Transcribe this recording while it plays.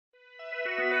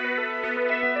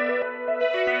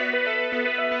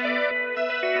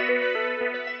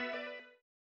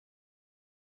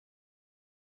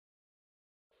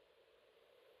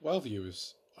Well,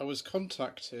 viewers, I was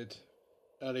contacted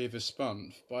earlier this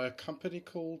month by a company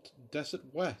called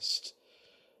DesertWest,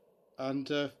 and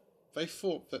they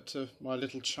thought that my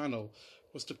little channel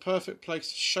was the perfect place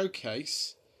to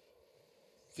showcase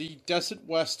the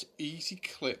DesertWest Easy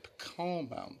Clip car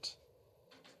mount.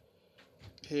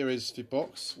 Here is the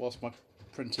box, whilst my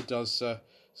printer does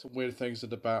some weird things in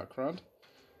the background.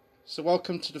 So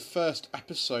welcome to the first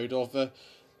episode of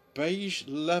Beige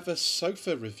Leather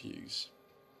Sofa Reviews.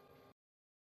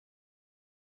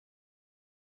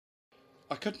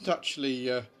 I couldn't actually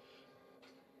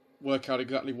work out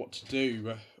exactly what to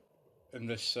do in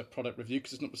this product review,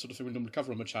 because it's not the sort of thing we normally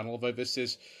cover on my channel, although this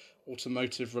is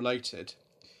automotive related.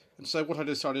 And so what I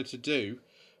decided to do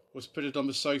was put it on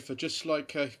the sofa, just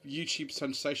like YouTube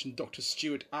sensation Dr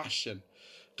Stuart Ashen.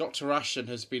 Dr Ashen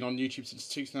has been on YouTube since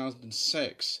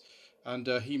 2006, and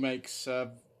he makes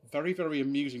very, very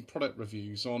amusing product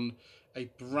reviews on a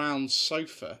brown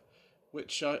sofa,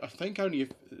 which I think only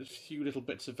a few little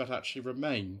bits of that actually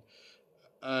remain.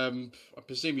 I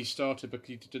presume he started because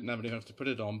he didn't have anything else to put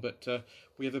it on, but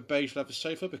we have a beige leather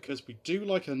sofa because we do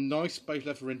like a nice beige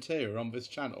leather interior on this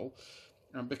channel,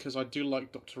 and because I do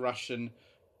like Dr Ashen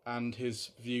and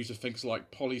his views of things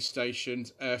like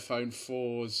Polystations, Airphone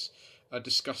 4s,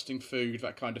 disgusting food,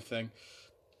 that kind of thing.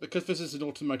 Because this is an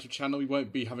automotive channel, we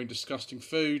won't be having disgusting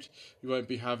food, we won't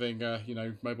be having,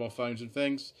 mobile phones and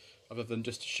things, other than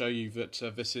just to show you that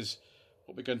this is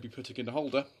what we're going to be putting in the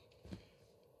holder.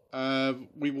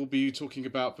 We will be talking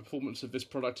about the performance of this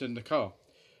product in the car.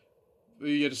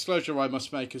 The disclosure I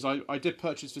must make is I did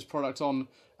purchase this product on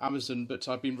Amazon, but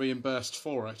I've been reimbursed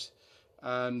for it.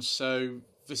 And so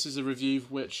this is a review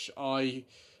which I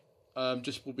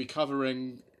just will be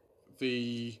covering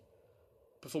the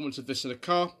performance of this in a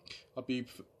car. I'll be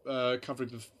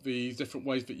covering the different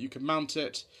ways that you can mount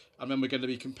it, and then we're going to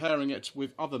be comparing it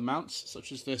with other mounts,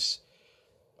 such as this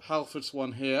Halfords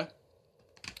one here,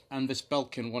 and this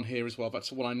Belkin one here as well. That's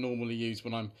the one I normally use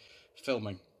when I'm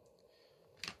filming.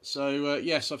 So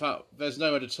yes, there's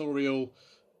no editorial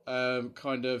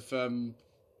claim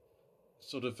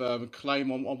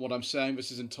on what I'm saying.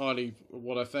 This is entirely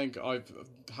what I think. I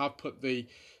have put the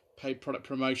paid product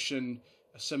promotion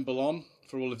symbol on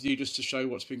for all of you, just to show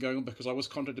what's been going on, because I was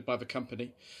contacted by the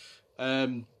company.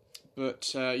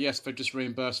 Yes, they've just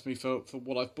reimbursed me for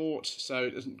what I've bought, so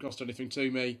it doesn't cost anything to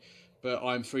me, but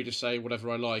I'm free to say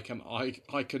whatever I like, and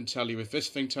I can tell you, if this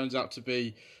thing turns out to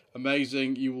be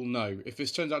amazing, you will know. If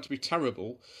this turns out to be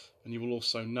terrible, then you will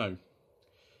also know.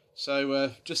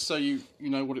 So just so you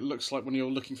know what it looks like when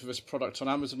you're looking for this product on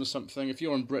Amazon or something, if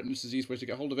you're in Britain, this is the easiest way to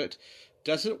get hold of it.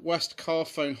 DesertWest Car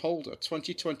Phone Holder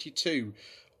 2022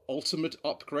 Ultimate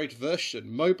Upgrade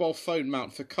Version. Mobile phone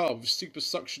mount for car with super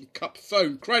suction cup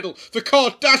phone cradle for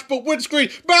car dashboard windscreen.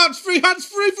 Mounts free, hands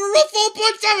free for all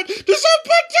 4.7 to 7.2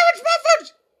 inch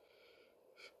smartphones.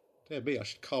 Dear me, I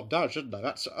should calm down, shouldn't I?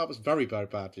 That was very, very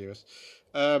bad, viewers.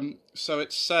 So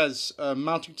it says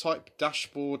mounting type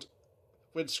dashboard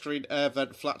windscreen air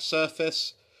vent flat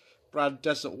surface. Brand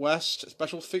DesertWest.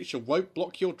 Special feature, won't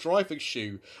block your driving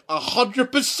shoe.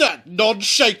 100%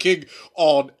 non-shaking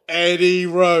on any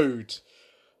road.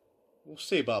 We'll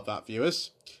see about that,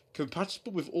 viewers.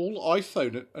 Compatible with all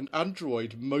iPhone and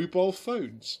Android mobile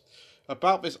phones.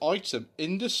 About this item,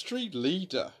 industry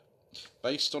leader.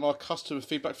 Based on our customer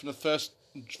feedback from the first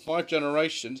 5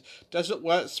 generations,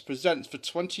 DesertWest presents for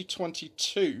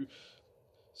 2022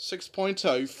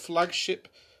 6.0 flagship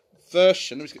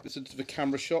version, let me get this into the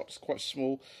camera shot, it's quite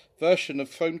small, version of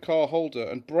phone car holder,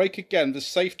 and break again the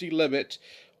safety limit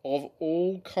of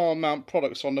all car mount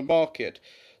products on the market.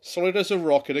 Solid as a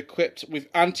rock and equipped with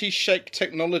anti-shake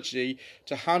technology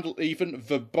to handle even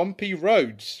the bumpy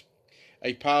roads.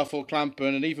 A powerful clamper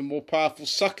and an even more powerful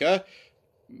sucker,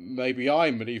 maybe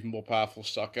I'm an even more powerful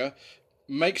sucker,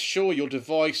 make sure your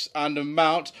device and the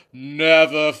mount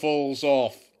never falls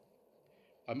off.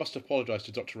 I must apologise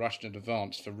to Dr Ashen in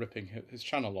advance for ripping his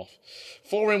channel off.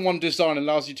 4-in-1 design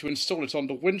allows you to install it on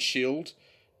the windshield,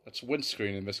 that's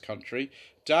windscreen in this country,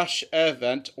 dash, air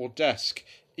vent or desk.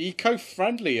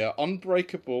 Eco-friendlier,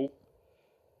 unbreakable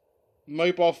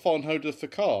mobile phone holder for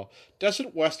car.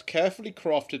 DesertWest carefully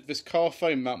crafted this car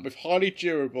phone mount with highly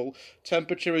durable,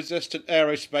 temperature-resistant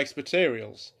aerospace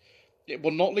materials. It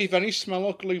will not leave any smell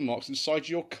or glue marks inside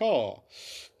your car.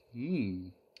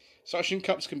 Suction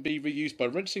cups can be reused by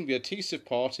rinsing the adhesive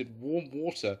part in warm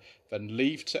water, then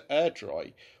leave to air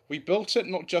dry. We built it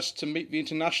not just to meet the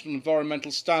international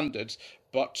environmental standards,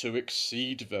 but to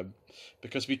exceed them.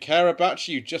 Because we care about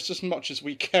you just as much as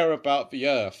we care about the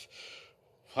earth.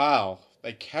 Wow,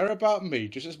 they care about me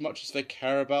just as much as they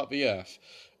care about the earth.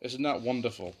 Isn't that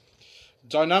wonderful?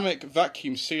 Dynamic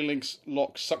vacuum sealing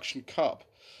lock suction cup.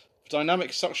 The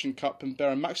dynamic suction cup can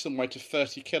bear a maximum weight of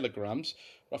 30 kilograms,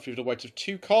 roughly the weight of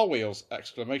 2 car wheels!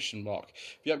 Exclamation mark.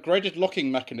 The upgraded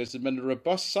locking mechanism and the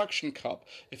robust suction cup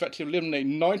effectively eliminate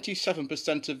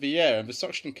 97% of the air in the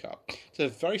suction cup. It's a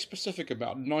very specific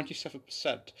amount,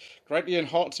 97%, greatly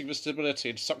enhancing the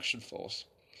stability and suction force.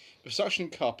 The suction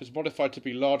cup is modified to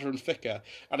be larger and thicker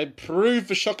and improve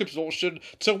the shock absorption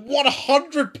to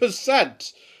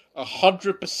 100%!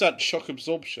 100% shock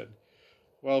absorption.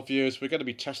 Well, viewers, we're going to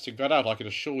be testing that out, I can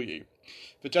assure you.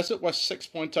 The DesertWest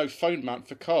 6.0 phone mount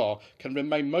for car can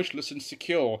remain motionless and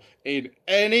secure in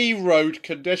any road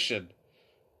condition.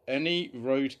 Any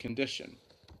road condition.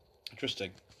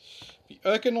 Interesting. The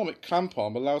ergonomic clamp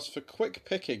arm allows for quick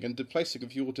picking and deplacing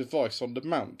of your device on the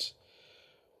mount.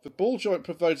 The ball joint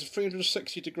provides a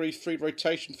 360-degree free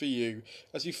rotation for you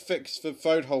as you fix the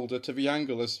phone holder to the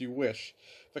angle as you wish.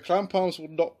 The clamp arms will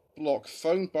not block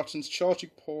phone buttons, charging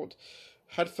port,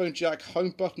 headphone jack,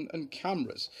 home button and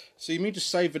cameras. So you mean to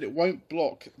say that it won't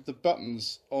block the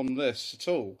buttons on this at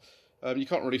all? You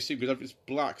can't really see because it's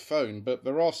black phone, but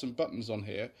there are some buttons on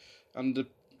here, and the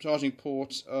charging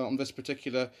ports on this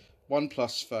particular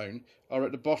OnePlus phone are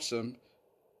at the bottom,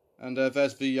 and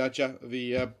there's the aux jack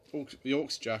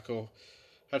or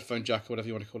headphone jack or whatever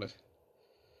you want to call it.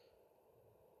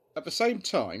 At the same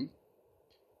time,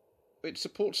 it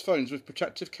supports phones with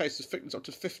protective cases thickness up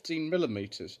to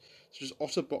 15mm, such as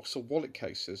OtterBox or wallet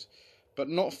cases, but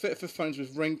not fit for phones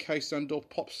with ring case and or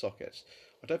pop sockets.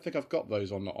 I don't think I've got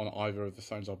those on either of the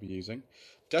phones I'll be using.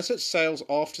 DesertWest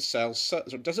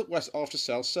after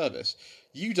sales service.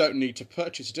 You don't need to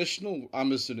purchase additional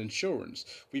Amazon insurance.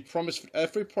 We promise that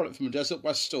every product from a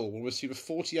DesertWest store will receive a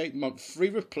 48-month free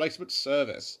replacement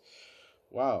service.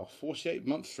 Wow,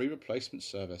 48-month free replacement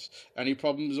service. Any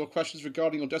problems or questions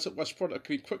regarding your DesertWest product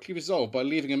can be quickly resolved by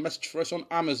leaving a message for us on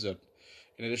Amazon.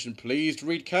 In addition, please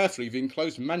read carefully the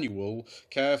enclosed manual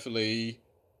carefully.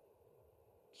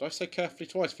 Did I say carefully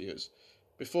twice, viewers?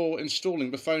 Before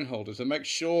installing the phone holders, and make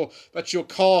sure that your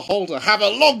car holder have a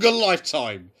longer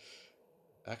lifetime.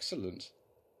 Excellent.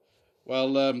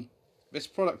 Well, this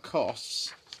product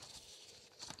costs,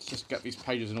 let's just get these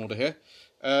pages in order here,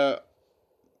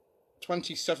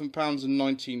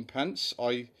 £27.19.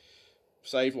 I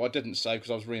saved, well I didn't save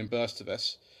because I was reimbursed to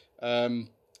this,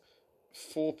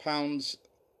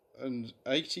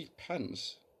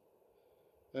 £4.80.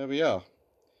 There we are.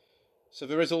 So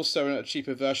there is also a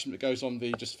cheaper version that goes on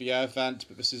just the air vent,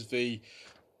 but this is the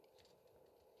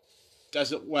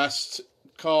DesertWest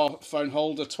car phone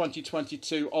holder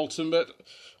 2022 Ultimate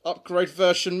upgrade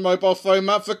version mobile phone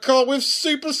mount for car with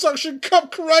super suction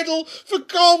cup cradle for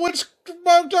car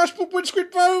dashboard windscreen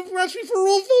recipe for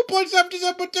all 4.7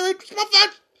 December doing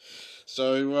that.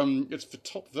 So it's the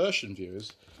top version,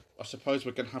 viewers. I suppose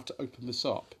we're going to have to open this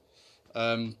up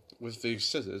with these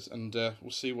scissors and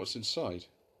we'll see what's inside.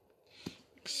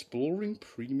 Exploring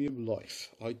premium life.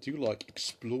 I do like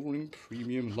exploring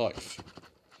premium life.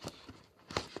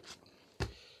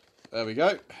 There we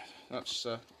go. That's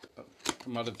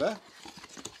come out of there.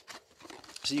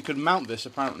 So you can mount this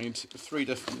apparently in 3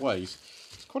 different ways.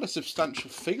 It's quite a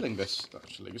substantial feeling, this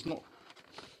actually. It's not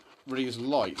really as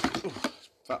light. Ooh,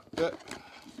 that bit.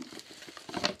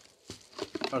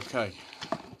 Okay.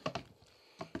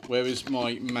 Where is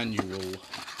my manual?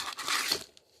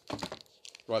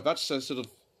 Right, that's a sort of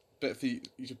bit for you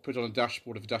to put on a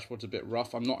dashboard if the dashboard's a bit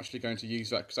rough. I'm not actually going to use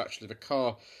that because actually the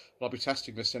car that I'll be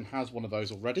testing this in has one of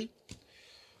those already.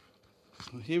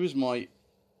 Here is my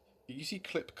Easy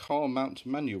Clip car mount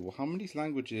manual. How many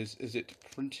languages is it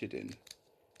printed in?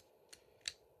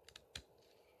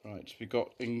 Right, we've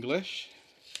got English,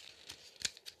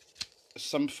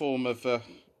 some form of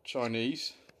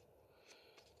Chinese.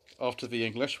 After the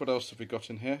English, what else have we got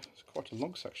in here? It's quite a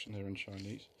long section here in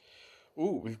Chinese.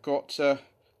 Ooh, we've got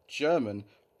German.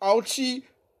 Auto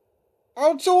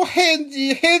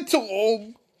handy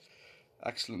hinterm.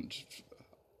 Excellent.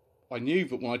 I knew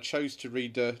that when I chose to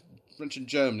read French and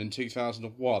German in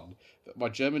 2001, that my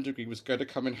German degree was going to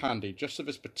come in handy just at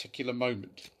this particular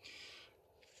moment.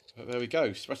 But there we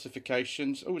go.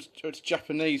 Specifications. Oh, it's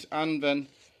Japanese, and then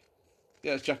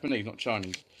yeah, it's Japanese, not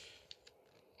Chinese.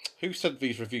 Who said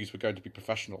these reviews were going to be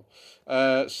professional?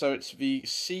 So it's the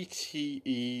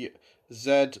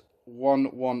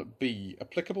CTEZ11B.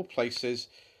 Applicable places,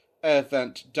 air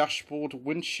vent, dashboard,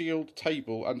 windshield,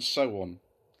 table, and so on.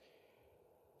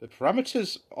 The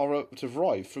parameters are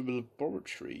derived from the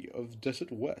laboratory of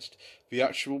DesertWest. The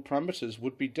actual parameters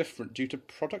would be different due to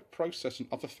product process and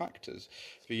other factors.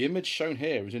 The image shown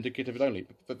here is indicative only,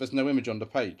 but there's no image on the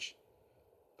page.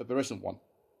 But there isn't one.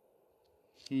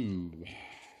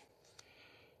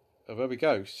 Oh, there we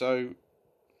go. So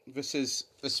this is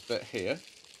this bit here.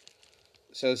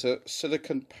 It says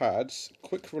silicone pads,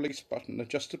 quick release button,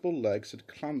 adjustable legs and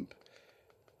clamp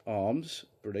arms.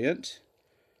 Brilliant.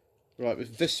 Right,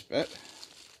 with this bit,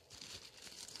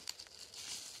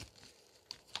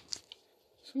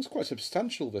 so it's quite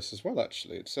substantial, this as well,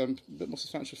 actually. It's a bit more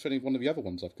substantial fitting one of the other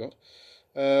ones I've got.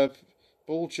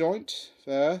 Ball joint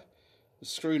there, the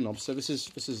screw knob. So this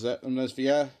is it, and there's the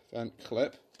air vent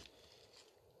clip,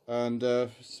 and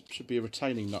should be a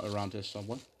retaining nut around here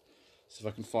somewhere. See if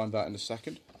I can find that in a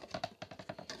second.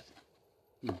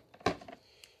 To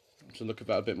look at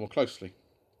that a bit more closely.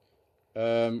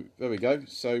 There we go.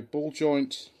 So ball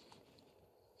joint,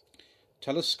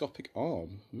 telescopic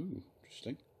arm. Ooh,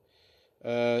 interesting.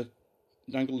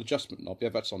 Angle adjustment knob. Yeah,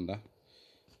 that's on there.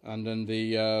 And then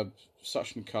the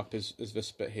suction cup is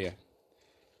this bit here.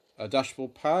 A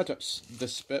dashboard pad. That's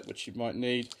this bit which you might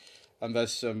need. And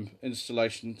there's some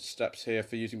installation steps here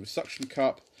for using the suction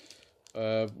cup,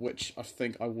 which I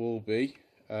think I will be.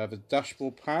 The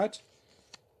dashboard pad.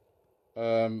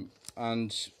 And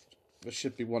there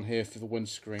should be one here for the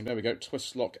windscreen. There we go.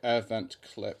 Twist lock air vent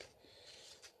clip.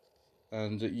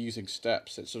 And using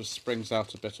steps, it sort of springs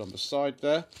out a bit on the side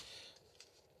there.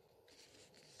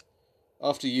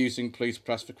 After using, please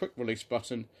press the quick release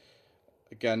button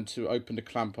again to open the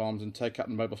clamp arms and take out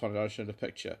the mobile phone as shown in the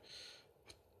picture.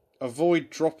 Avoid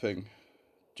dropping.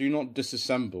 Do not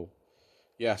disassemble.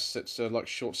 Yes, it's like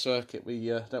short circuit. We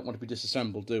don't want to be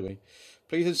disassembled, do we?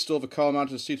 Please install the car mount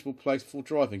in a suitable place before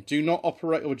driving. Do not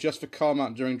operate or adjust the car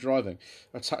mount during driving.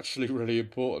 That's actually really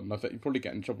important. I bet you'd probably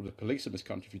get in trouble with the police in this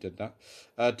country if you did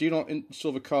that. Do not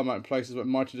install the car mount in places that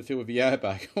might interfere with the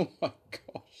airbag. Oh my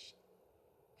gosh.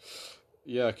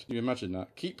 Yeah, can you imagine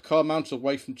that? Keep car mounts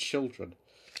away from children.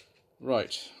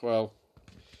 Right, well,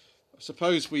 I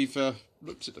suppose we've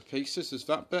looked at the pieces. There's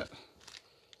that bit,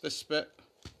 this bit,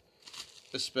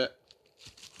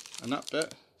 and that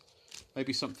bit.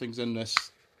 Maybe something's in this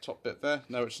top bit there.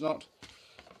 No, it's not.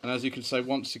 And as you can say,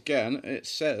 once again, it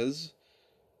says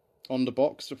on the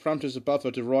box, the parameters above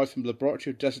are derived from the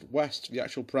laboratory of DesertWest. The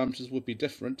actual parameters would be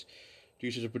different due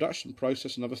to the production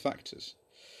process and other factors.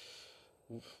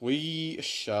 We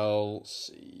shall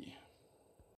see.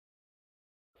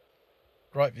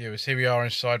 Right, viewers, here we are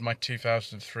inside my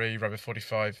 2003 Rabbit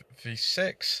 45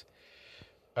 V6.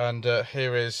 And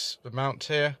here is the mount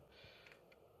here.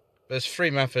 There's three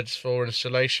methods for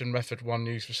installation. Method 1,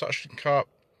 use the suction cup.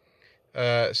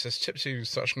 It says tip to use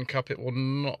suction cup. It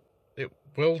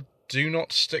will do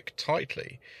not stick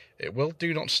tightly. It will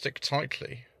do not stick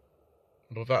tightly.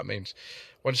 I wonder what that means.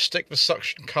 When stick the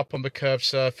suction cup on the curved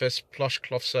surface, plush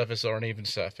cloth surface or an even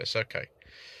surface. Okay.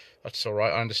 That's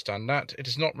alright, I understand that. It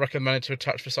is not recommended to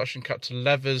attach the suction cup to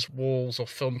levers, walls, or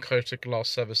film-coated glass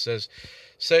surfaces.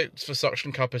 So, the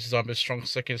suction cup is designed with strong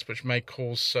stickiness which may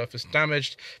cause surface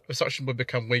damage. The suction will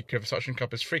become weaker if the suction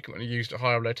cup is frequently used at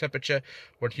high or low temperature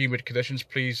or in humid conditions.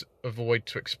 Please avoid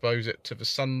to expose it to the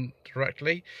sun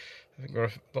directly. I think there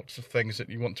are lots of things that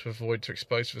you want to avoid to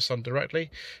expose to the sun directly.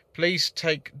 Please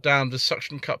take down the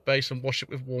suction cup base and wash it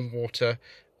with warm water.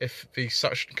 If the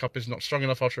suction cup is not strong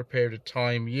enough after a period of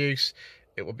time use,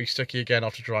 it will be sticky again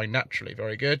after drying naturally.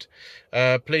 Very good.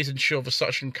 Please ensure the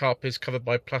suction cup is covered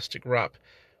by plastic wrap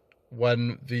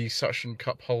when the suction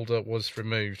cup holder was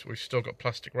removed. We've still got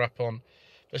plastic wrap on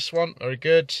this one. Very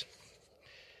good.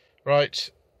 Right.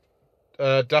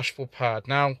 Dashboard pad.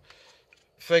 Now,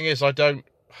 thing is, I've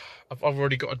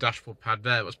already got a dashboard pad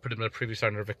there that was put in by the previous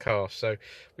owner of the car, so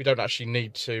we don't actually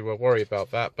need to worry about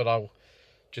that, but I'll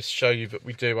just show you that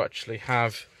we do actually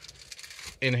have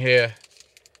in here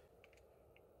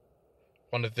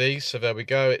one of these. So there we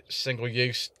go, it's single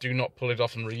use, do not pull it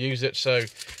off and reuse it. So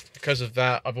because of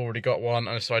that, I've already got one,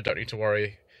 and so I don't need to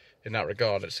worry in that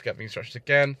regard. Let's get the instructions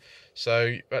again.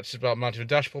 So that's about mounting a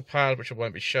dashboard pad, which I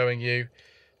won't be showing you.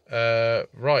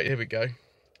 Right, here we go.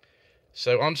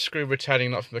 So unscrew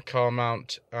retaining nut from the car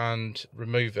mount and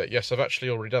remove it. Yes, I've actually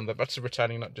already done that. That's a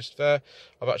retaining nut just there.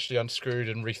 I've actually unscrewed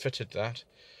and refitted that.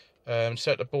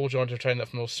 Set the ball joint to retain that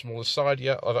from the smaller side.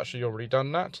 Yeah, I've actually already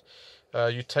done that.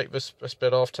 You take this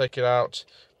bit off, take it out,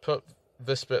 put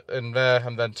this bit in there,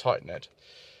 and then tighten it.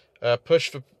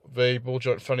 Push the ball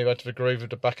joint firmly into the groove of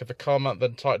the back of the car mount,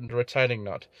 then tighten the retaining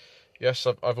nut. Yes,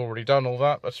 I've already done all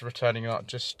that. That's a retaining nut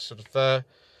just sort of there.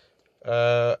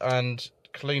 And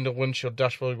clean the windshield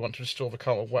dashboard. We want to install the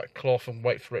car with wet cloth and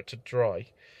wait for it to dry.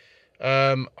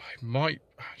 I might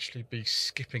actually be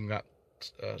skipping that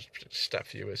step,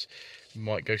 viewers.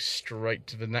 Might go straight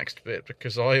to the next bit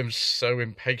because I am so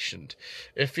impatient.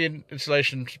 If the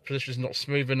installation position is not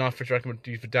smooth enough, I recommend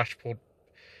to use the dashboard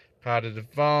Padded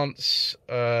advance.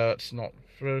 It's not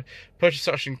through. Purchase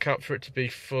suction cup for it to be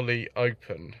fully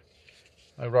open.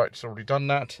 Oh right, it's already done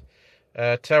that.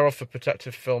 Tear off the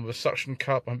protective film of the suction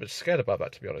cup. I'm a bit scared about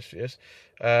that, to be honest with you.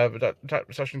 But that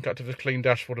suction cup to the clean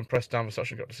dashboard and press down the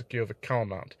suction cup to secure the car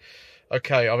mount.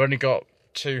 Okay, I've only got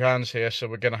 2 hands here, so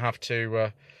we're going to have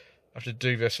to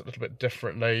do this a little bit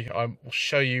differently. I will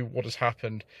show you what has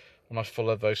happened when I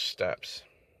follow those steps.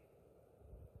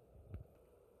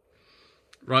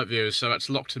 Right, viewers, so that's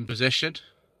locked in position,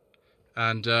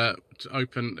 and to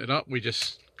open it up we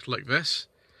just click this.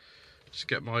 Just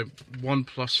get my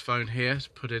OnePlus phone here to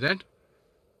put it in.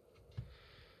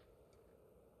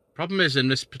 Problem is in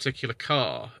this particular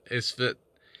car is that,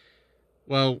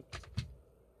 well,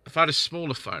 if I had a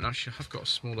smaller phone, actually I've got a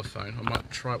smaller phone, I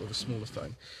might try it with a smaller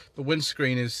phone. The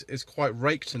windscreen is quite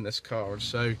raked in this car, and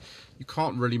so you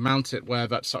can't really mount it where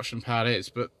that suction pad is,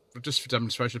 but just for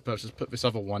demonstration purposes, put this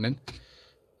other one in.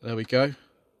 There we go.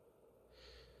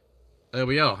 There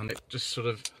we are, and it just sort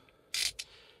of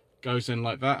goes in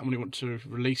like that, and when you want to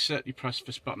release it, you press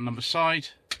this button on the side,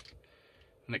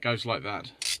 and it goes like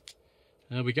that.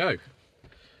 There we go.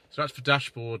 So that's the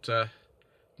dashboard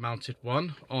mounted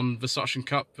one on the suction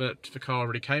cup that the car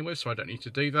already came with, so I don't need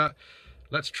to do that.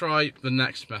 Let's try the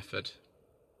next method.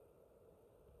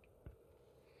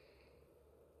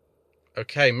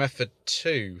 Okay, method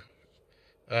 2.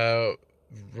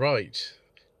 Right.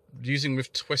 Using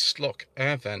with twist lock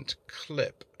air vent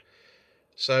clip.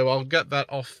 So I'll get that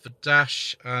off the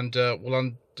dash, and we'll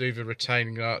undo the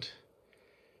retaining nut,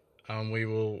 and we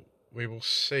will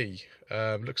see.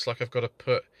 Looks like I've got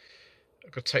to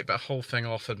take that whole thing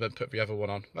off and then put the other one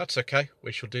on. That's okay.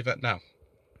 We shall do that now.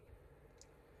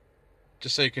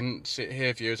 Just so you can see it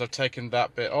here, viewers, I've taken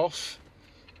that bit off,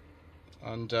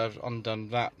 and I've undone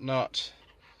that nut,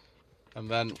 and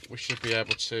then we should be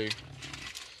able to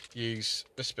use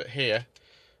this bit here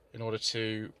in order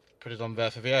to put it on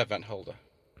there for the air vent holder.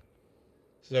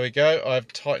 So there we go, I've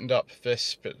tightened up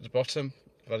this bit at the bottom.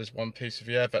 That is one piece of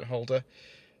the air vent holder,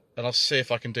 and I'll see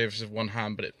if I can do this with one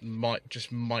hand, but it might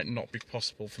not be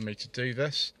possible for me to do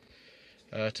this,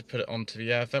 to put it onto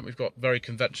the air vent. We've got very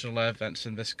conventional air vents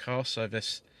in this car, so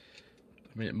this,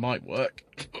 I mean, it might work.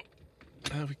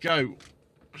 There we go.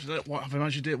 Have I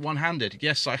managed to do it one-handed?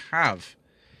 Yes, I have.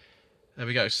 There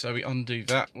we go, so we undo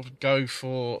that. We'll go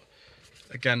for,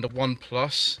 again, the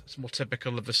OnePlus. It's more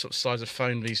typical of the sort of size of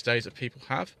phone these days that people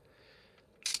have.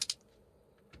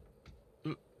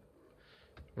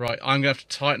 Right, I'm going to have to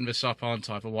tighten this up, aren't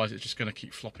I? Otherwise it's just going to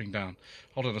keep flopping down.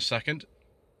 Hold on a second.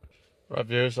 Right,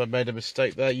 viewers, I made a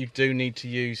mistake there. You do need to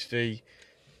use the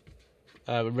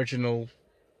original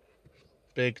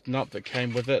big nut that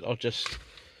came with it. I'll just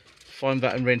find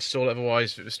that and reinstall it,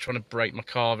 otherwise it was trying to break my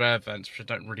car air vents, which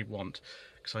I don't really want,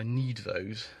 because I need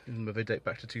those, even though they date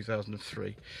back to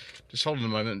 2003. Just hold on a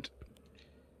moment.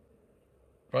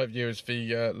 Right, viewers,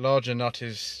 the larger nut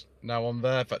is now on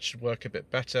there. That should work a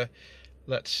bit better.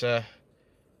 Let's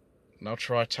now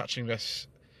try attaching this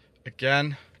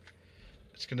again.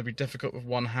 It's going to be difficult with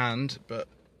one hand, but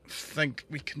I think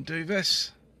we can do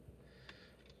this.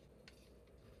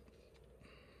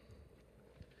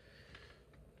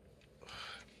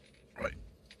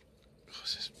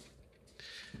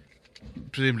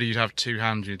 Presumably you'd have 2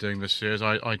 hands when you're doing this, viewers.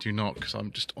 I do not, because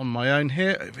I'm just on my own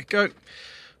here. There we go.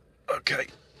 Okay,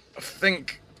 I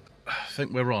think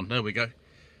we're on. There we go.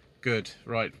 Good.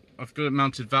 Right, I've got it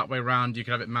mounted that way round. You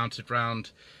can have it mounted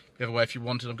round the other way if you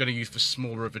wanted. I'm going to use the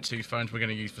smaller of the 2 phones. We're going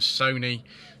to use the Sony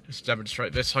just to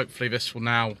demonstrate this. Hopefully this will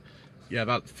now, yeah,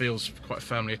 that feels quite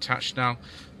firmly attached now.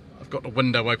 I've got the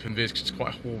window open because it's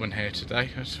quite warm in here today.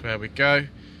 There we go.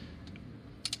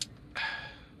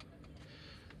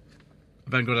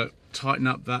 I've then got to tighten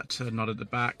up that nut at the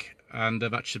back, and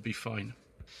that should be fine.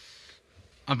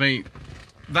 I mean,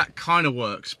 that kind of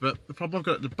works, but the problem I've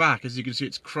got at the back, as you can see,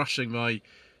 it's crushing my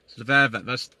sort of air vent.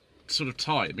 That's sort of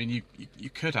tight. I mean, you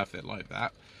could have it like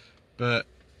that, but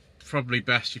probably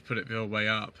best you put it the other way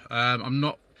up. I'm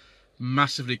not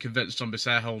massively convinced on this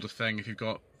air holder thing if you've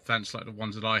got vents like the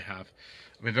ones that I have.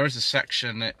 I mean, there is a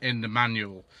section in the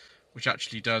manual which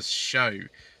actually does show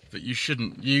that you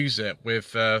shouldn't use it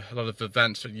with a lot of the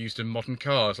vents that are used in modern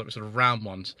cars, like the sort of round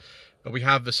ones. But we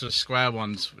have the sort of square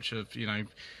ones, which are, you know,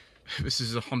 this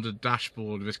is a Honda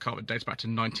dashboard. This car dates back to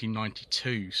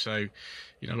 1992, so,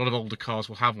 you know, a lot of older cars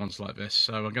will have ones like this.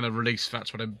 So I'm going to release that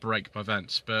so I don't break my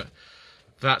vents, but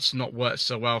that's not worked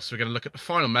so well. So we're going to look at the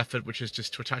final method, which is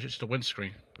just to attach it to the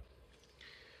windscreen.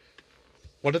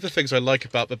 One of the things I like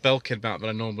about the Belkin mount that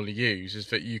I normally use is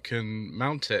that you can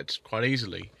mount it quite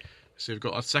easily. So we've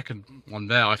got a second one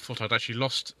there. I thought I'd actually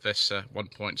lost this at one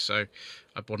point, so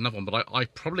I bought another one. But I'm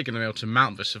probably going to be able to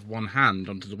mount this with one hand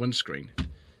onto the windscreen.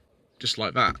 Just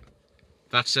like that.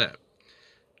 That's it.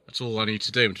 That's all I need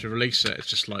to do. And to release it, it's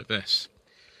just like this.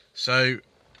 So,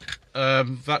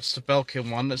 that's the Belkin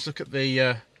one. Let's look at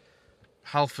the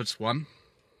Halfords one.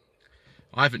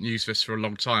 I haven't used this for a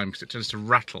long time because it tends to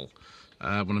rattle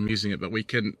when I'm using it. But we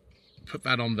can put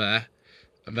that on there.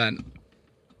 And then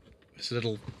there's a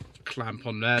little clamp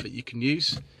on there that you can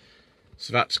use,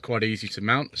 so that's quite easy to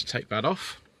mount. Let's take that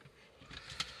off.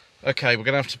 Okay, we're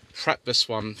going to have to prep this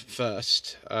one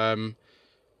first, but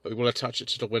we will attach it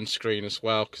to the windscreen as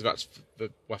well, because that's the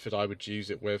method I would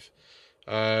use it with.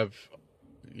 Yeah,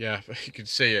 you can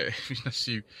see it. Unless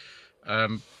you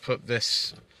put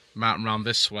this mount around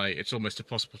this way, it's almost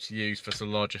impossible to use for the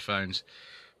larger phones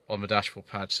on the dashboard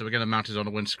pad. So we're going to mount it on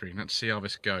a windscreen. Let's see how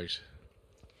this goes.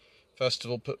 First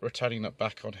of all, put retaining nut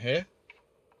back on here.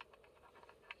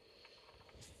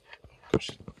 Gosh,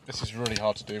 this is really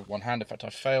hard to do with one hand. In fact, I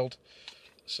failed.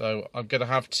 So I'm going to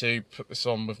have to put this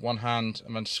on with one hand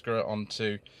and then screw it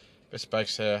onto this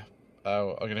base here.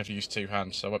 I'm going to have to use two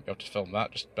hands, so I won't be able to film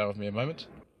that. Just bear with me a moment.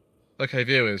 Okay,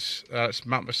 viewers, let's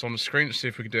mount this on the screen. Let's see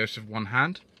if we can do this with one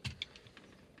hand.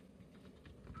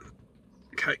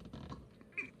 Okay.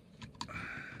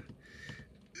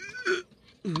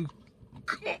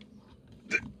 God.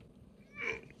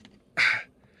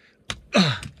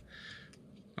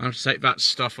 I have to take that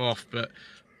stuff off, but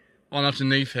on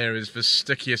underneath here is the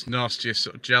stickiest, nastiest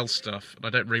sort of gel stuff. I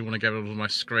don't really want to get it all on my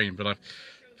screen, but I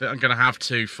think I'm going to have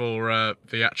to for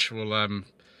the actual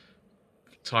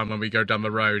time when we go down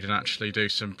the road and actually do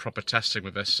some proper testing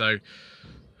with this. So,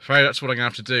 afraid that's what I'm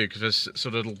going to have to do, because there's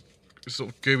sort of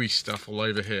gooey stuff all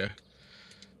over here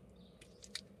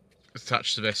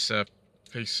attached to this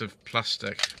piece of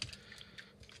plastic.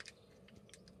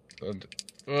 And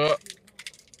the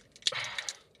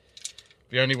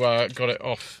only way I got it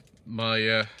off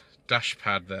my dash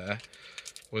pad there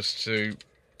was to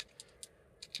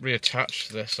reattach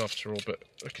this after all, but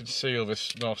I can see all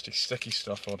this nasty sticky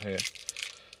stuff on here.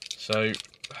 So,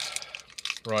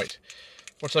 right,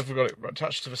 once I've got it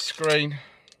attached to the screen,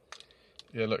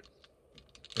 yeah, look,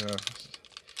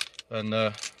 and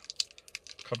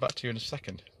come back to you in a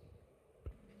second.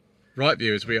 Right,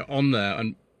 viewers, we are on there,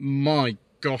 and my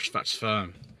gosh, that's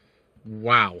firm.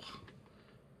 Wow.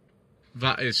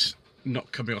 That is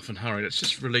not coming off in a hurry. Let's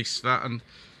just release that and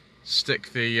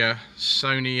stick the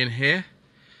Sony in here.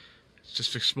 It's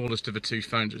just the smallest of the two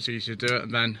phones. It's easy to do it,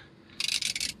 and then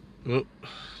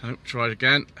try it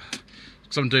again.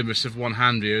 Because I'm doing this with one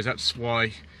hand, viewers. That's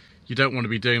why you don't want to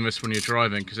be doing this when you're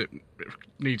driving, because it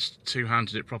needs two hands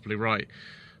to do it properly right.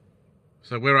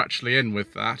 So we're actually in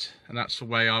with that, and that's the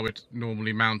way I would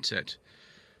normally mount it.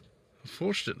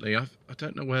 Unfortunately, I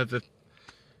don't know where the...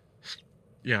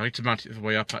 Yeah, I need to mount it the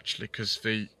way up actually, because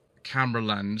the camera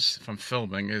lens, if I'm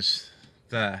filming, is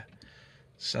there.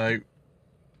 So I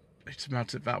need to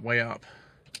mount it that way up.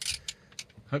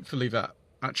 Hopefully that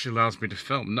actually allows me to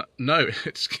film. No,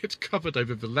 it's covered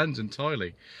over the lens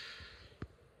entirely.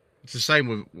 It's the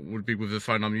same would be with the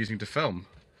phone I'm using to film.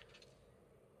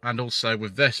 And also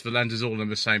with this, the lens is all in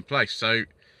the same place. So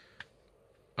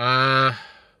I'll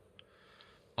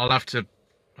have to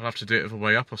do it the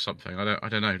way up or something. I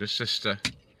don't know. Let's just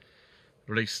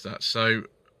release that. So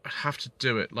I have to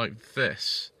do it like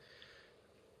this.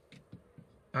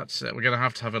 That's it. We're going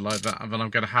to have it like that, and then I'm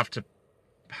going to have to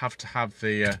have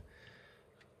the.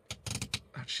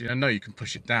 Actually, I know you can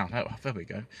push it down. Oh, there we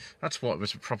go. That's what the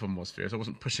problem was, viewers. I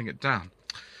wasn't pushing it down.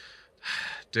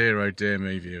 Dear, oh dear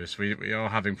me, viewers. We are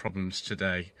having problems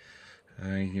today.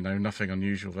 You know, nothing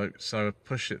unusual though. So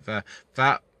push it there.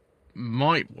 That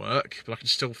might work, but I can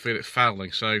still feel it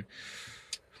fouling. So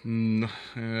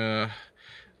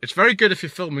it's very good if you're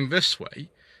filming this way.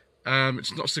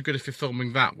 It's not so good if you're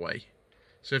filming that way.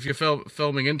 So if you're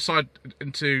filming inside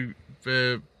into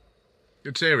the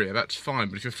interior, that's fine.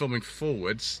 But if you're filming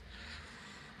forwards,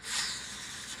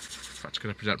 that's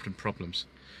going to present some problems.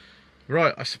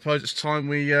 Right, I suppose it's time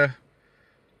we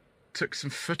took some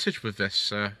footage with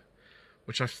this,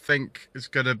 which I think is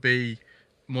going to be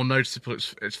more noticeable.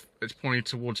 It's pointing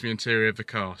towards the interior of the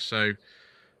car, so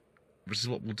this is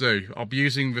what we'll do. I'll be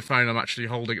using the phone I'm actually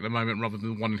holding at the moment rather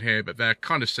than the one in here, but they're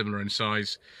kind of similar in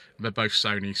size. And they're both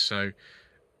Sony, so it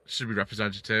should be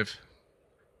representative.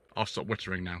 I'll stop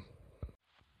whittering now.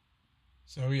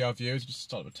 So here we are, viewers. Just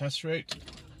start the test route.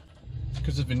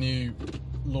 Because of the new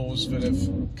laws that have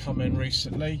come in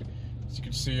recently, as you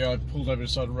can see, I pulled over the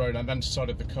side of the road and then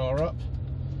started the car up,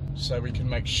 so we can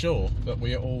make sure that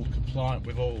we are all compliant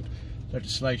with all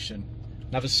legislation.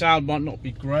 Now the sound might not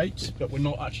be great, but we're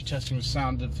not actually testing the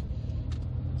sound of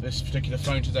this particular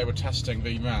phone today, we're testing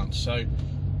the mount. So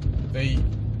the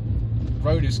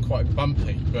road is quite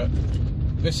bumpy, but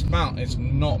this mount is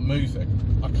not moving.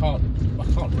 I can't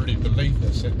really believe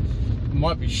this. It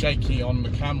might be shaky on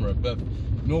the camera, but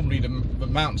normally the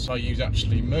mounts I use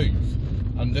actually move,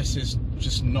 and this is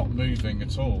just not moving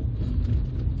at all.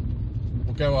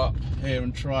 We'll go up here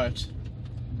and try it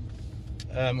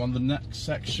on the next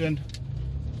section.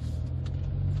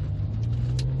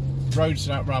 Roads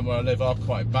out around where I live are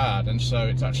quite bad, and so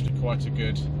it's actually quite a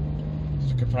good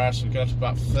comparison. Go up to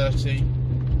about 30.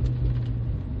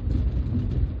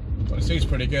 Well, it seems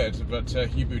pretty good, but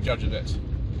you be judge of it.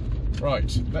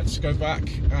 Right, let's go back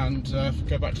and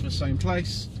go back to the same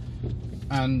place,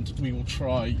 and we will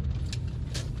try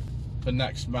the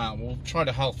next mount. We'll try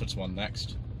the Halfords one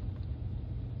next.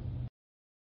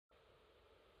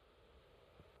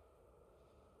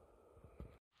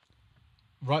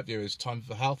 Right, viewers, time for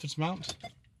the Halfords mount.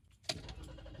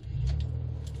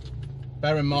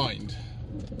 Bear in mind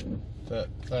that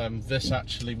this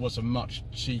actually was a much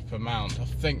cheaper mount. I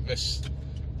think this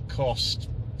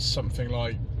cost something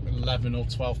like £11 or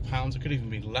 £12. It could even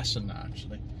be less than that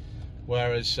actually.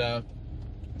 Whereas the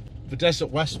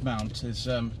DesertWest mount is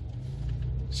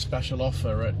special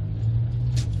offer at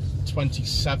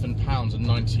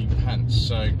 £27.19.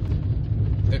 So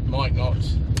it might not,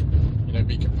 you know,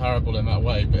 be comparable in that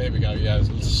way. But here we go. Yeah,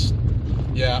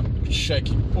 yeah,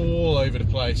 shaking all over the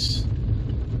place.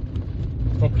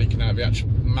 Probably can have the actual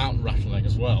mount rattling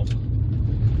as well.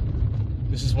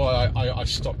 This is why I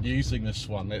stopped using this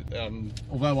one.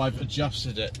 Although I've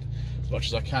adjusted it as much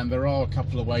as I can, there are a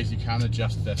couple of ways you can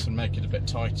adjust this and make it a bit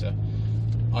tighter.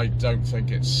 I don't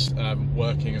think it's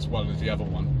working as well as the other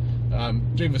one.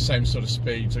 Doing the same sort of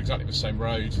speeds, exactly the same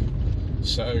road.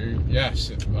 So yes,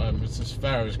 it's as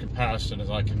fair a comparison as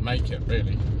I can make it,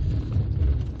 really.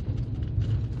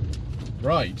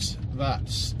 Right,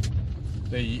 that's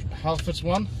the Halfords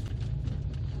one.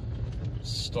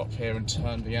 Stop here and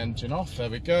turn the engine off. There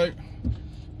we go.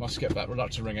 Must get that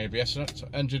reluctant ring ABS in it. So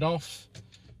engine off.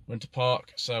 We're into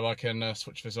park, so I can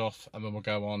switch this off, and then we'll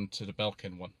go on to the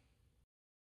Belkin one.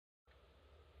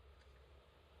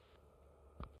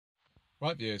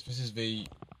 Right, viewers, this is the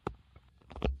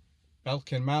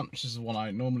Belkin mount. This is the one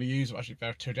I normally use. Actually,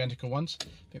 there are two identical ones. I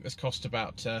think this cost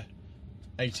about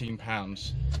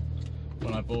 £18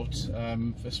 when I bought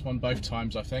this one, both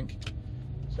times I think.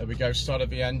 So there we go, start up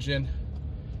the engine,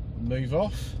 move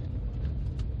off.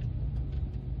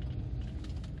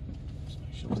 Just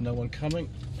make sure there's no one coming.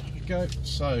 There we go.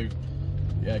 So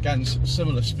yeah, again,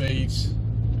 similar speeds.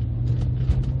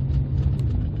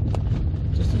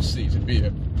 Just seems to be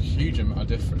a huge amount of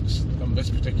difference on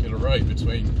this particular road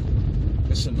between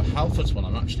this and the Halfords one.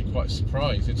 I'm actually quite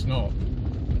surprised. It's not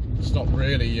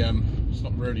really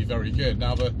very good.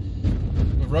 Now the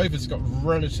Rover's got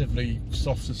relatively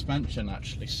soft suspension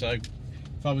actually, so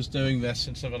if I was doing this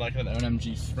instead of like, I don't know, an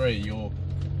MG3 or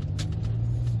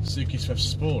Suzuki Swift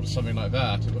Sport or something like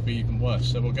that, it would be even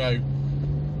worse. So we'll go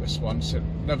this one. So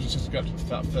levels just go to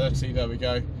about 30. There we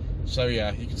go. So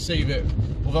yeah, you can see that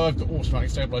although I've got automatic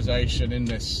stabilisation in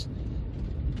this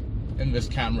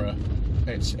camera,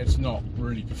 it's not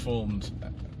really performed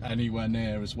anywhere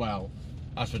near as well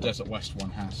as the DesertWest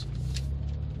one has.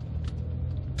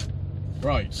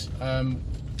 Right,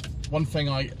 one thing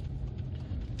I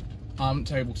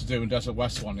aren't able to do in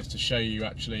DesertWest one is to show you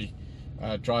actually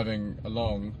driving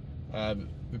along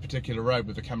the particular road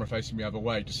with the camera facing the other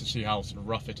way, just to see how sort of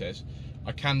rough it is.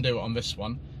 I can do it on this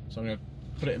one, so I'm going to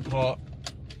put it in park,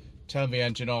 turn the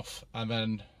engine off, and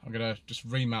then I'm going to just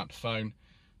remount the phone,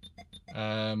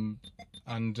 and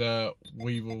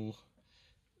we will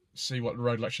see what the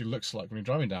road actually looks like when you're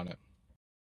driving down it.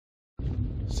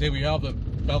 So here we are, the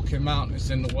Belkin mount is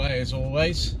in the way as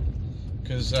always,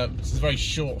 because it's a very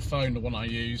short phone, the one I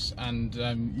use, and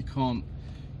you can't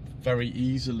very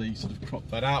easily sort of crop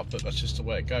that out, but that's just the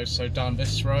way it goes. So down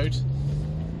this road,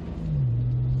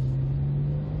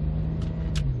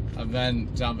 and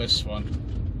then down this one.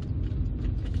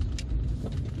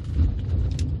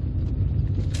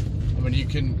 I mean, you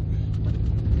can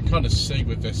kind of see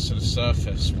with this sort of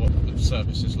surface what the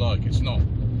surface is like. It's not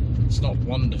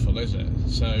wonderful, is it?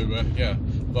 So yeah,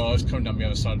 although I was coming down the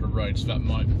other side of the road, so that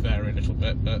might vary a little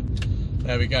bit, but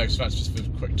there we go. So that's just the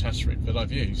quick test route that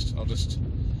I've used. I'll just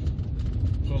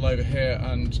pull over here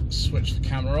and switch the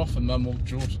camera off, and then we'll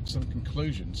draw some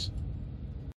conclusions.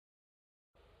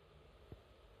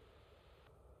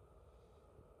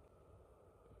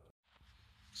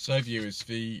 So viewers,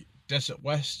 the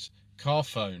DesertWest car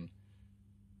phone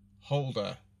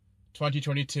holder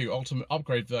 2022 Ultimate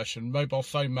Upgrade Version mobile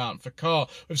phone mount for car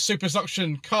with super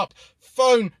suction cup,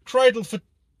 phone, cradle for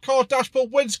car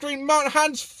dashboard, windscreen mount,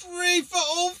 hands free for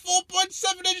all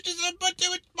 4.7 inches and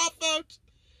 2 inch smartphones.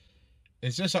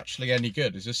 Is this actually any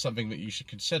good? Is this something that you should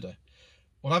consider?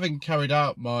 Well, having carried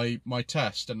out my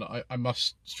test, and I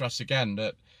must stress again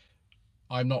that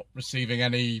I'm not receiving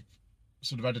any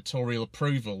sort of editorial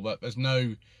approval, that there's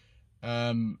no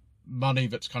money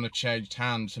that's kind of changed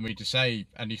hands for me to say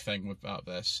anything about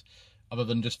this, other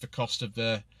than just the cost of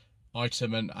the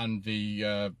item and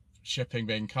the shipping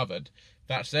being covered.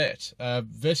 That's it.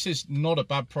 This is not a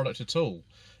bad product at all.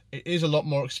 It is a lot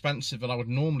more expensive than I would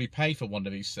normally pay for one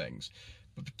of these things,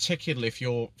 but particularly if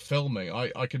you're filming,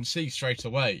 I can see straight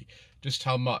away just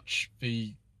how much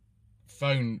the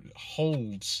phone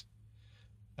holds,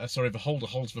 the holder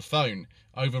holds the phone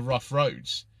over rough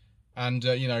roads. And,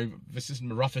 you know, this isn't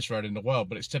the roughest road in the world,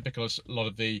 but it's typical of a lot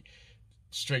of the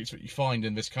streets that you find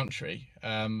in this country.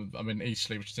 I'm in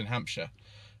Eastleigh, which is in Hampshire.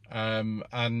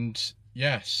 And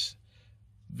yes,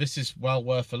 this is well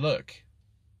worth a look.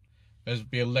 There'll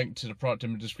be a link to the product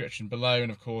in the description below,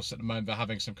 and of course at the moment they're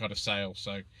having some kind of sale,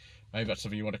 so maybe that's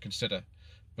something you want to consider.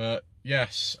 But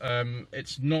yes,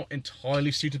 it's not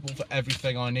entirely suitable for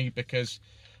everything I need, because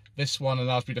this one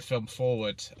allows me to film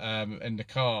forward in the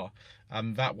car,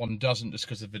 and that one doesn't, just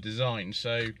because of the design.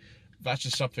 So that's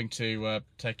just something to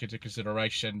take into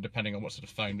consideration depending on what sort of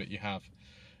phone that you have.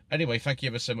 Anyway, thank you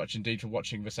ever so much indeed for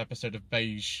watching this episode of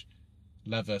Beige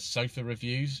Leather Sofa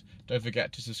Reviews. Don't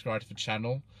forget to subscribe to the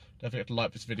channel. Don't forget to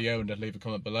like this video and to leave a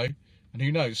comment below. And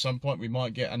who knows, at some point we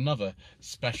might get another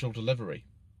special delivery.